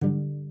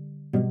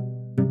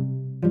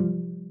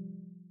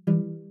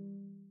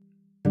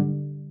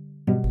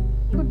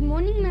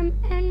morning, ma'am,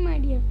 and my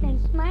dear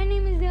friends. My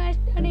name is Gadhe. I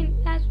study in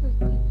class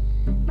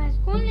 5th. My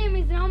school name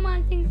is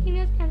Rahman Singh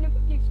Senior Secondary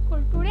Public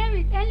School. Today I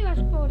will tell you a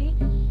story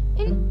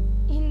in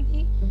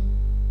Hindi.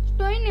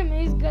 Story name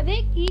is Gadhe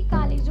की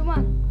काली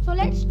जुबान. So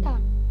let's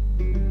start.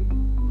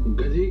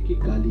 गधे की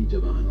काली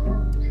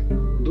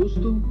जुबान।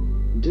 दोस्तों,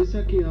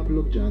 जैसा कि आप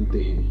लोग जानते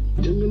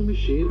हैं, जंगल में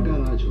शेर का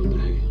राज होता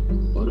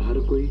है और हर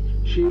कोई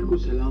शेर को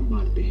सलाम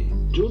मारते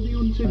हैं। जो भी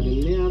उनसे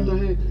मिलने आता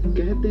है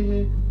कहते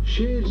हैं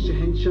शेर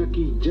शहंशाह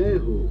की जय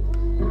हो।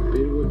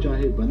 फिर वो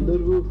चाहे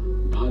बंदर हो,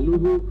 भालू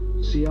हो,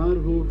 सियार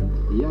हो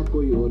या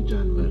कोई और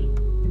जानवर।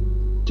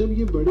 जब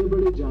ये बड़े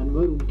बड़े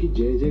जानवर उनकी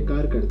जय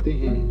जयकार करते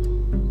हैं,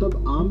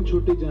 तब आम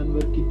छोटे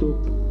जानवर की तो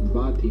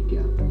बात ही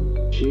क्या।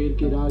 शेर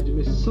के राज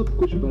में सब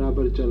कुछ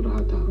बराबर चल रहा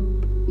था,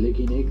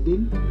 लेकिन एक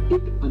दिन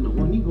एक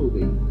अनहोनी हो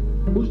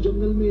गई। उस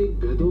जंगल में एक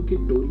गधों की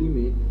टोली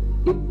में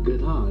एक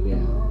गधा आ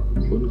गया।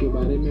 उनके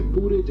बारे में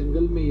पूरे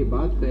जंगल में ये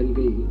बात फैल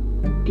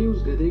गई कि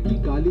उस गधे की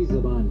काली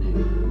जबान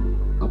है।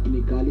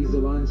 अपनी काली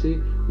जबान से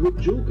वो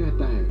जो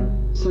कहता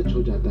है सच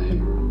हो जाता है,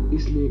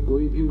 इसलिए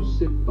कोई भी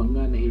उससे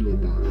पंगा नहीं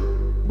लेता।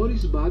 और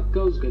इस बात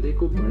का उस गधे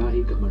को बड़ा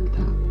ही घमंड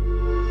था।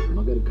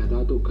 मगर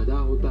गधा तो गधा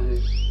होता है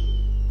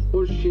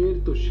और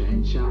शेर तो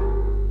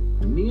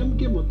शहंशाह। नियम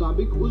के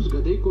मुताबिक उस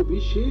गधे को भी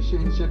शेर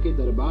शहंशाह के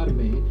दरबार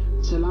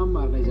में सलाम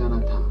मारने जाना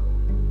था,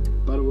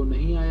 पर वो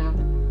नहीं आया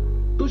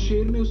तो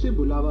शेर ने उसे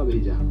बुलावा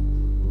भेजा।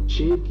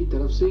 शेर की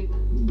तरफ से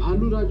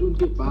भालूराज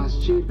उनके पास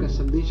शेर का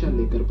संदेशा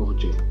लेकर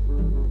पहुंचे।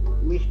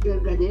 मिस्टर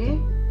गधे,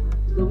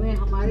 तुम्हें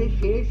हमारे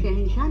शेर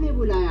शहंशाह ने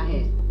बुलाया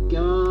है।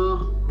 क्या?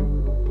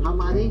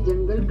 हमारे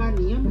जंगल का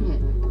नियम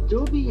है, जो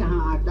भी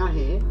यहाँ आता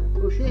है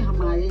उसे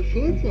हमारे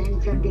शेर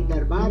शहंशाह के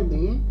दरबार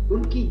में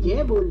उनकी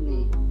जय बोलने,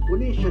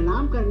 उन्हें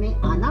सलाम करने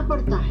आना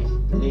पड़ता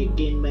है।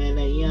 लेकिन मैं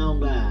नहीं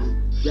आऊंगा।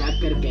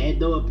 जाकर कह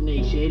दो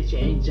अपने शेर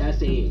शहंशाह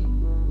से,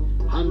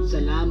 हम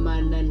सलाम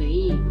मारना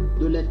नहीं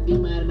दुलत्ती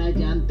मारना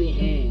जानते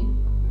हैं।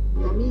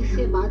 तमीज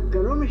से बात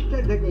करो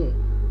मिस्टर गधे,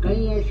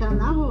 कहीं ऐसा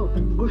ना हो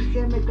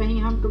गुस्से में कहीं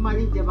हम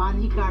तुम्हारी जबान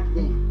ही काट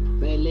दें।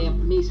 पहले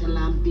अपनी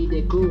सलामती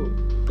देखो,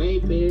 कहीं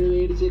पेड़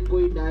वेड़ से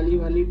कोई डाली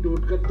वाली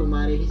टूटकर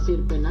तुम्हारे ही सिर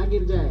पे ना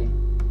गिर जाए।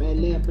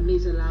 पहले अपनी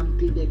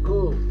सलामती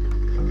देखो।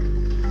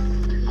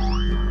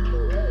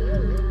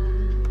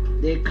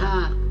 देखा,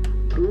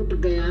 टूट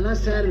गया ना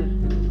सर।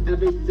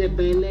 अब इससे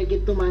पहले कि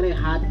तुम्हारे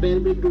हाथ पैर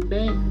भी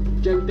टूटे,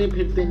 चलते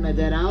फिरते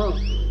नजर आओ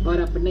और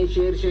अपने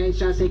शेर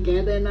शहंशाह से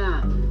कह देना,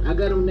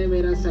 अगर उन्हें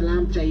मेरा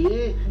सलाम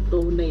चाहिए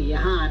तो उन्हें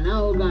यहाँ आना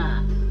होगा।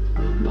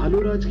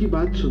 भालूराज की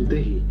बात सुनते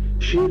ही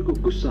शेर को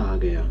गुस्सा आ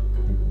गया।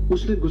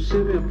 उसने गुस्से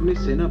में अपने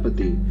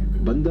सेनापति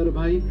बंदर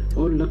भाई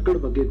और लक्कड़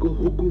बग्गे को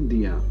हुक्म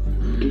दिया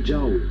कि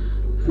जाओ,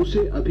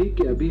 उसे अभी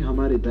के अभी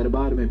हमारे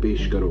दरबार में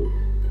पेश करो।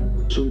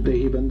 सुनते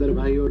ही बंदर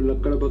भाई और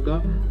लक्कड़ बग्गा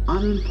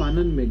आनन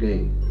फानन में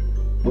गए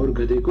और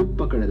गधे को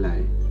पकड़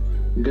लाए।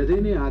 गधे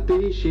ने आते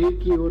ही शेर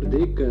की ओर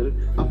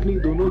देखकर अपनी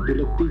दोनों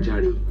दुलत्ती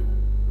झाड़ी।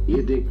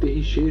 ये देखते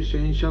ही शेर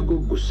शहंशाह को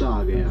गुस्सा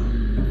आ गया।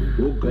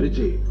 वो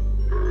गरजे,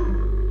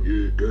 ये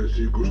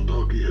कैसी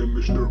गुस्ताखी है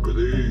मिस्टर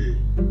गधे?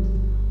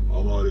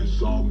 हमारे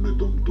सामने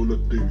तुम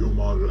दुलत्ती क्यों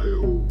मार रहे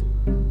हो?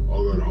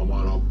 अगर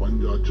हमारा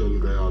पंजा चल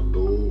गया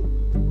तो?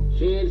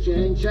 शेर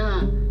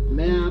शहंशाह,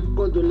 मैं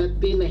आपको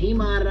दुलत्ती नहीं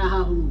मार रहा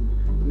हूँ,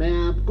 मैं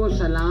आपको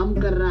सलाम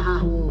कर रहा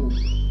हूँ।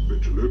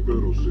 पिछले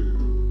पैरों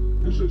से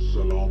इसे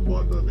सलाम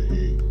मारना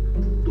नहीं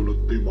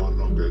दुलत्ती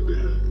मारना कहते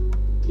हैं।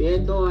 ये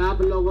तो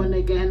आप लोगों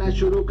ने कहना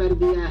शुरू कर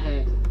दिया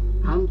है,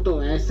 हम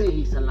तो ऐसे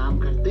ही सलाम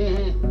करते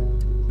हैं।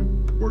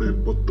 बड़े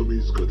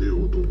बदतमीज गधे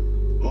हो तुम।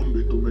 हम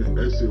भी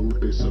तुम्हें ऐसे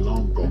उल्टे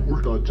सलाम का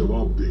उल्टा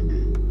जवाब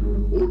देंगे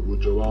और वो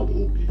जवाब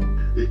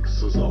होगी एक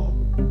सजा।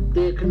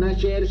 देखना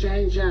शेर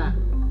शहंशाह,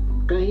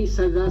 कहीं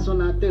सजा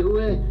सुनाते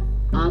हुए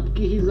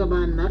आपकी ही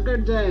जबान ना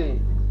कट जाए।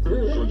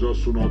 सजा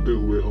सुनाते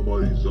हुए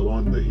हमारी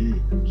जबान नहीं,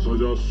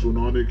 सजा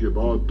सुनाने के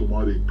बाद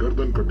तुम्हारी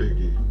गर्दन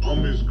कटेगी।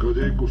 हम इस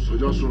गधे को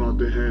सजा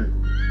सुनाते हैं।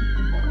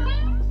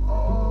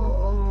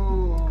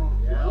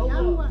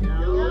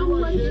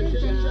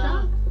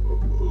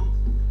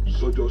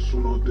 सजा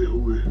सुनाते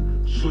हुए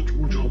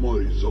सचमुच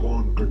हमारी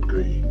जबान कट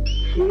गई।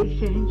 शेर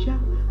शहंशाह,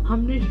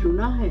 हमने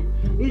सुना है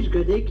इस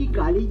गधे की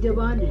काली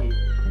जबान है।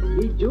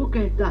 ये जो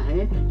कहता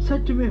है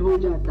सच में हो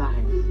जाता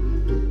है।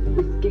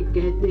 इसके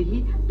कहते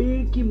ही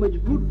पेड़ की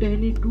मजबूत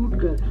टहनी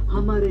टूटकर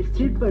हमारे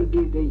सिर पर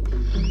गिर गई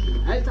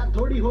थी। ऐसा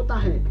थोड़ी होता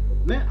है।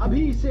 मैं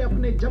अभी इसे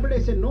अपने जबड़े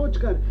से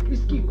नोचकर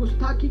इसकी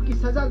गुस्ताखी की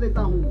सजा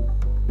देता हूँ।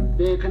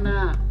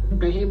 देखना,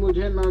 कहीं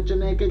मुझे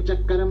नोचने के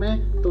चक्कर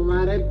में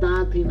तुम्हारे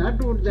दांत ही ना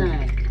टूट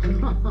जाए।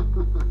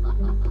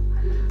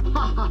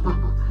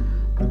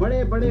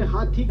 बड़े बड़े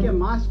हाथी के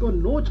मांस को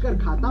नोच कर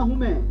खाता हूँ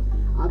मैं।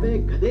 अबे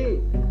गधे,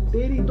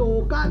 तेरी तो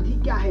औकात ही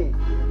क्या है?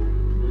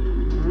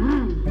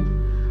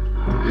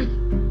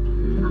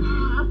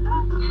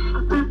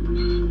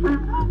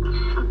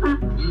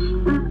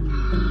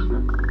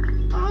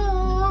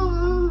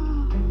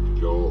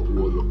 क्या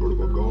हुआ लकड़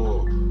बग्गा?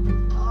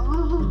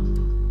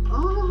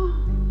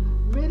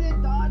 मेरे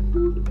दांत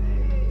टूट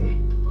गए।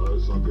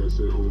 ऐसा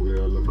कैसे हो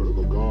गया लकड़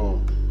बग्गा?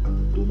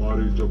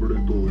 तुम्हारे जबड़े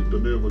तो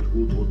इतने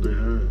मजबूत होते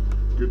हैं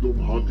कि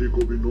तुम हाथी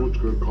को भी नोच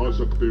कर खा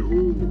सकते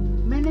हो।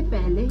 मैंने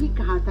पहले ही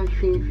कहा था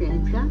शेर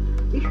शहंशाह,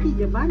 इसकी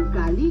जबान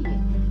काली है,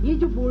 ये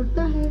जो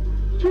बोलता है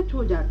सच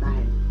हो जाता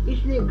है,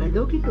 इसलिए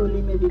गधों की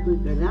टोली में भी कोई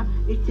गधा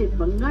इससे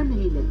पंगा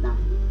नहीं लेता।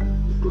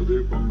 गधे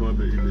पंगा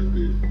नहीं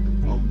लेते,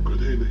 हम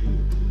गधे नहीं,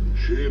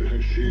 शेर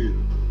है शेर,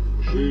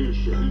 शेर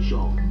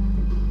शहंशाह।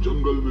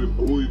 जंगल में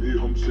कोई भी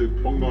हमसे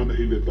पंगा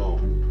नहीं लेता।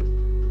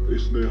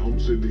 इसने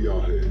हमसे लिया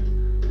है,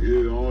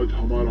 ये आज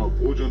हमारा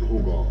भोजन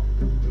होगा।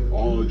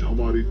 आज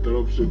हमारी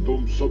तरफ से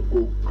तुम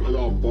सबको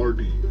गधा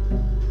पार्टी।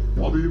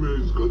 अभी मैं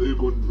इस गधे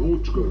को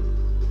नोच कर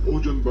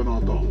भोजन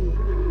बनाता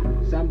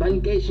हूँ। संभल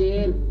के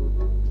शेर,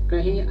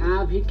 कहीं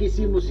आप ही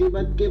किसी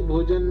मुसीबत के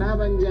भोजन ना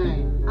बन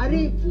जाएं।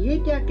 अरे ये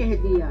क्या कह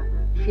दिया?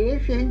 शेर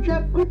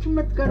शहंशाह कुछ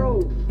मत करो।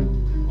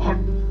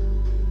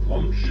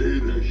 हम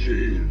शेर है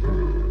शेर।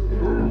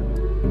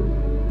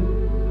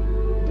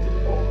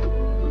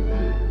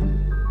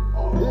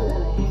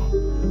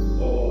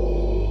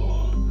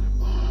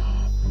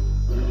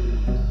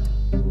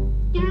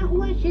 क्या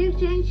हुआ शेर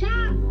शहंशाह?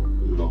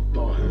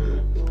 लगता है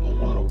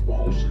हमारा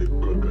पाँव स्लिप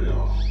कर गया।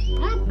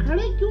 आप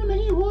खड़े क्यों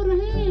नहीं हो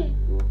रहे?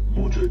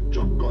 मुझे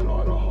चक्कर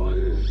आ रहा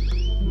है।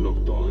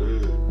 लगता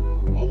है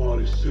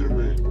हमारे सिर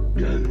में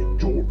गहरी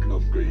चोट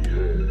लग गई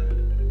है।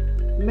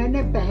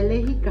 मैंने पहले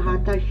ही कहा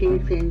था शेर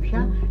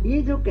शहंशाह,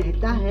 ये जो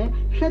कहता है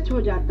सच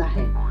हो जाता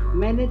है।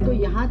 मैंने तो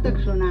यहाँ तक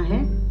सुना है,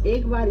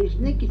 एक बार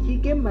इसने किसी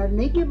के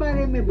मरने के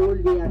बारे में बोल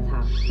दिया था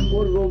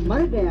और वो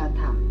मर गया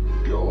था।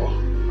 क्या?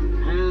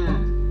 हाँ,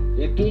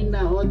 यकीन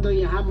न हो तो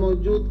यहाँ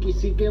मौजूद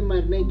किसी के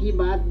मरने की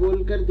बात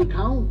बोलकर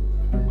दिखाऊं?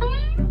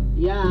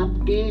 या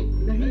आपके?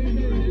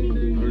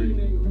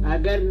 नहीं।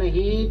 अगर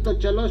नहीं तो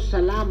चलो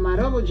सलाम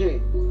मारो मुझे।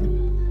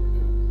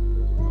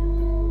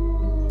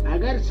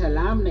 अगर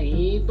सलाम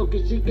नहीं तो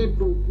किसी के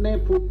टूटने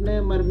फूटने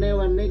मरने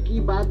वरने की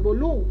बात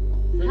बोलूं?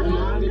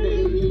 सलाम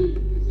करेगी,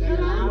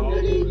 सलाम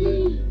करेगी।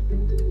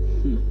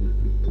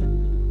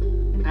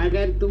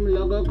 अगर तुम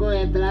लोगों को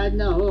ऐतराज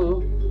न हो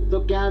तो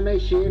क्या मैं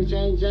शेर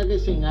शहंशाह के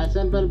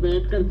सिंहासन पर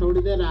बैठकर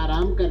थोड़ी देर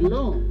आराम कर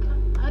लूं?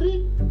 अरे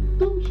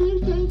तुम शेर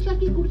शहंशाह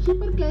की कुर्सी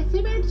पर कैसे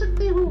बैठ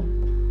सकते हो?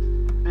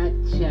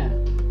 अच्छा,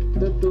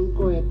 तो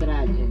तुमको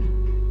ऐतराज है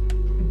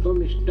तो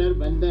मिस्टर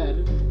बंदर,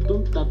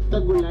 तुम तब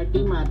तक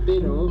गुलाटी मारते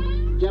रहो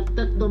जब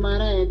तक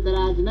तुम्हारा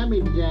ऐतराज न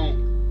मिट जाए।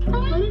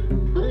 अरे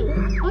अरे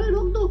अरे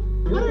रोक दो,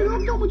 अरे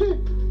रोक दो मुझे,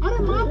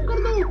 अरे माफ कर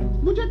दो,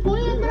 मुझे कोई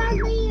ऐतराज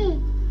नहीं है।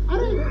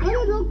 अरे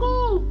अरे रोको।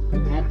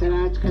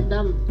 ऐतराज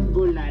खत्म,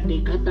 गुलाटी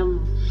खत्म।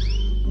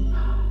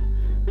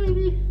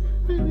 अरे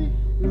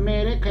अरे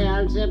मेरे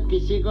ख्याल से अब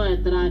किसी को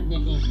ऐतराज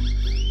नहीं,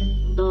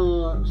 तो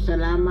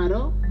सलाम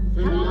मारो।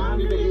 सलाम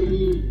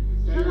करेगी,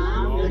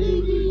 सलाम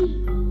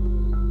करेगी।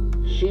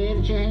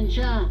 शेर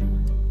शहंशाह,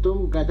 तुम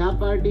गधा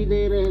पार्टी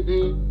दे रहे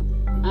थे,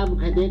 अब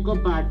गधे को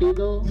पार्टी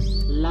दो।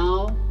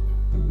 लाओ,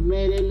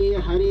 मेरे लिए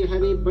हरी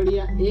हरी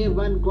बढ़िया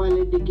A1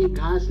 क्वालिटी की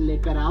घास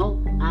लेकर आओ।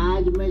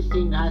 आज मैं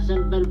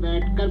सिंहासन पर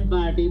बैठकर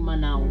पार्टी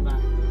मनाऊंगा।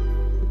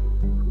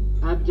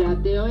 अब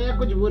जाते हो या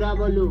कुछ बुरा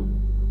बोलूं?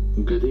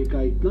 गधे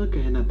का इतना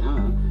कहना था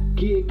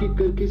कि एक एक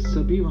करके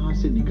सभी वहां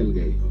से निकल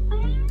गए।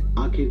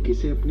 आखिर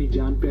किसे अपनी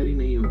जान प्यारी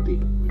नहीं होती।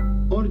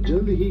 और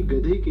जल्द ही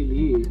गधे के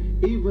लिए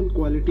A1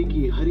 क्वालिटी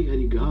की हरी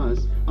हरी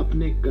घास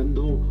अपने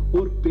कंधों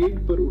और पेट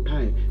पर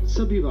उठाए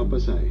सभी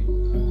वापस आए।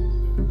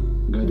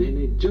 गधे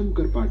ने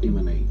जमकर पार्टी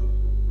मनाई।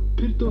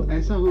 फिर तो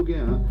ऐसा हो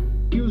गया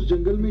कि उस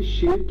जंगल में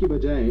शेर की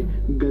बजाय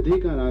गधे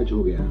का राज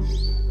हो गया।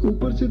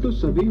 ऊपर से तो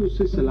सभी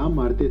उससे सलाम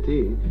मारते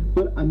थे,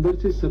 पर अंदर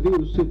से सभी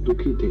उससे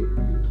दुखी थे,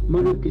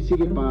 मगर किसी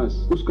के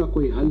पास उसका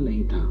कोई हल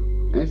नहीं था।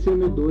 ऐसे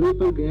में दौरे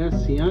पर गया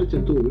सियार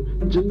चतुर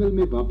जंगल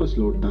में वापस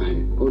लौटता है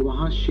और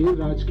वहाँ शेर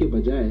राज के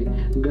बजाय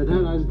गधा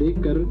राज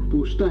देखकर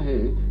पूछता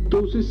है तो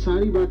उसे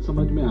सारी बात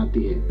समझ में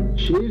आती है।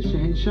 शेर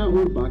शहंशाह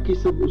और बाकी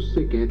सब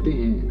उससे कहते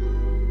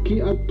हैं कि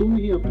अब तुम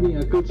ही अपनी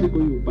अकल से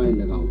कोई उपाय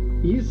लगाओ,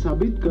 ये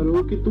साबित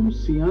करो कि तुम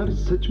सियार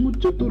सचमुच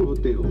चतुर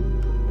होते हो।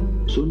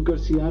 सुनकर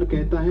सियार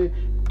कहता है,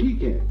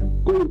 ठीक है,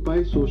 कोई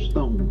उपाय सोचता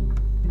हूँ।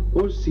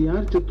 और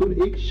सियार चतुर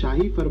एक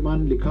शाही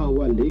फरमान लिखा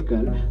हुआ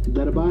लेकर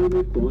दरबार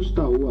में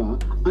पहुंचता हुआ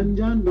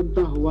अनजान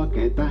बनता हुआ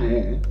कहता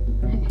है,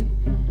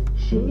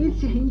 शेर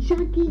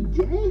शहंशाह की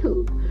जय हो,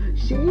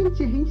 शेर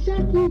शहंशाह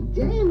की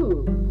जय हो।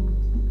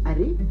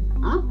 अरे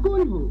आप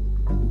कौन हो?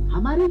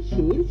 हमारे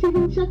शेर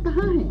शहंशाह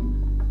कहाँ हैं?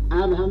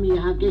 अब हम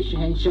यहाँ के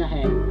शहंशाह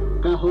हैं,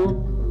 कहो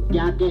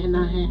क्या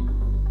कहना है?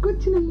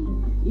 कुछ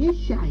नहीं, ये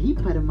शाही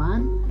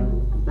फरमान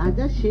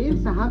राजा शेर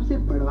साहब से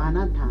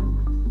पढ़वाना था।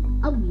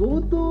 अब वो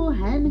तो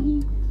है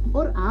नहीं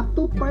और आप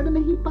तो पढ़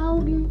नहीं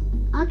पाओगे,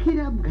 आखिर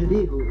आप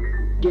गधे हो।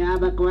 क्या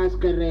बकवास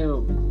कर रहे हो?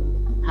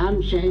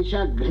 हम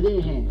शहंशाह गधे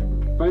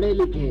हैं, पढ़े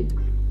लिखे।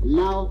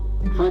 लाओ,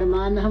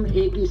 फरमान हम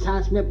एक ही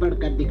सांस में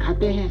पढ़कर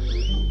दिखाते हैं।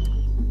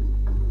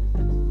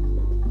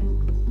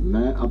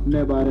 मैं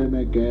अपने बारे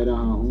में कह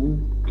रहा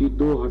हूँ कि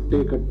दो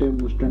हट्टे कट्टे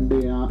मुस्टंडे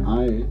यहाँ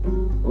आए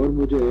और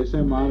मुझे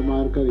ऐसे मार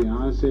मार कर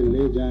यहाँ से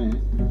ले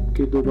जाएं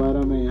कि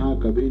दोबारा मैं यहाँ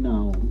कभी ना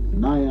आऊँ,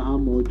 ना यहाँ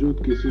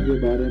मौजूद किसी के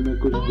बारे में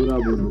कुछ बुरा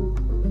बोलूँ।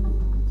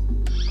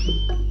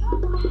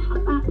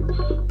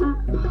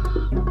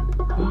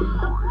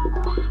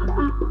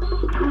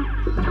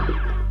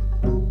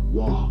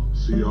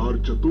 सियार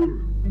चतुर,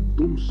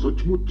 तुम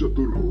सचमुच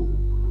चतुर हो,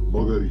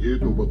 मगर ये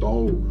तो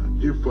बताओ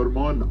ये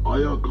फरमान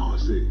आया कहाँ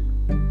से?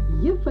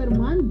 ये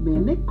फरमान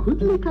मैंने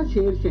खुद लिखा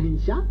शेर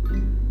शहंशाह।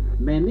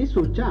 मैंने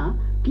सोचा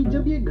कि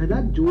जब ये गधा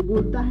जो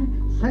बोलता है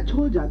सच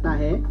हो जाता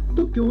है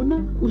तो क्यों ना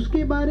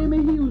उसके बारे में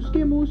ही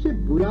उसके मुंह से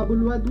बुरा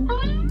बुलवा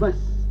दूं।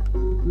 बस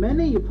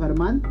मैंने ये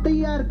फरमान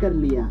तैयार कर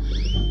लिया।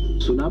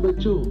 सुना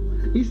बच्चों,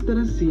 इस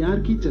तरह सियार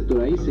की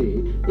चतुराई से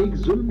एक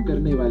जुल्म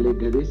करने वाले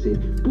गधे से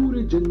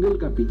पूरे जंगल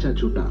का पीछा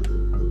छूटा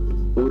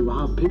और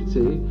वहां फिर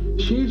से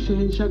शेर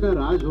शहंशाह का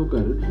राज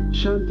होकर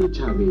शांति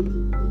छा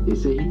गई।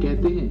 इसे ही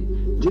कहते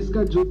हैं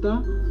जिसका जूता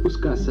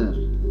उसका सर।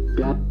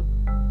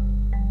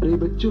 प्यारे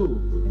बच्चों,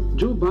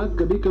 जो बात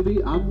कभी कभी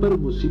आप पर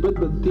मुसीबत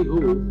बनती हो,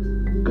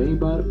 कई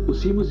बार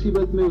उसी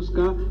मुसीबत में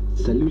उसका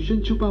सलूशन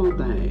छुपा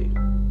होता है।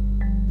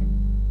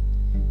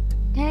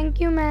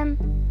 Thank you ma'am.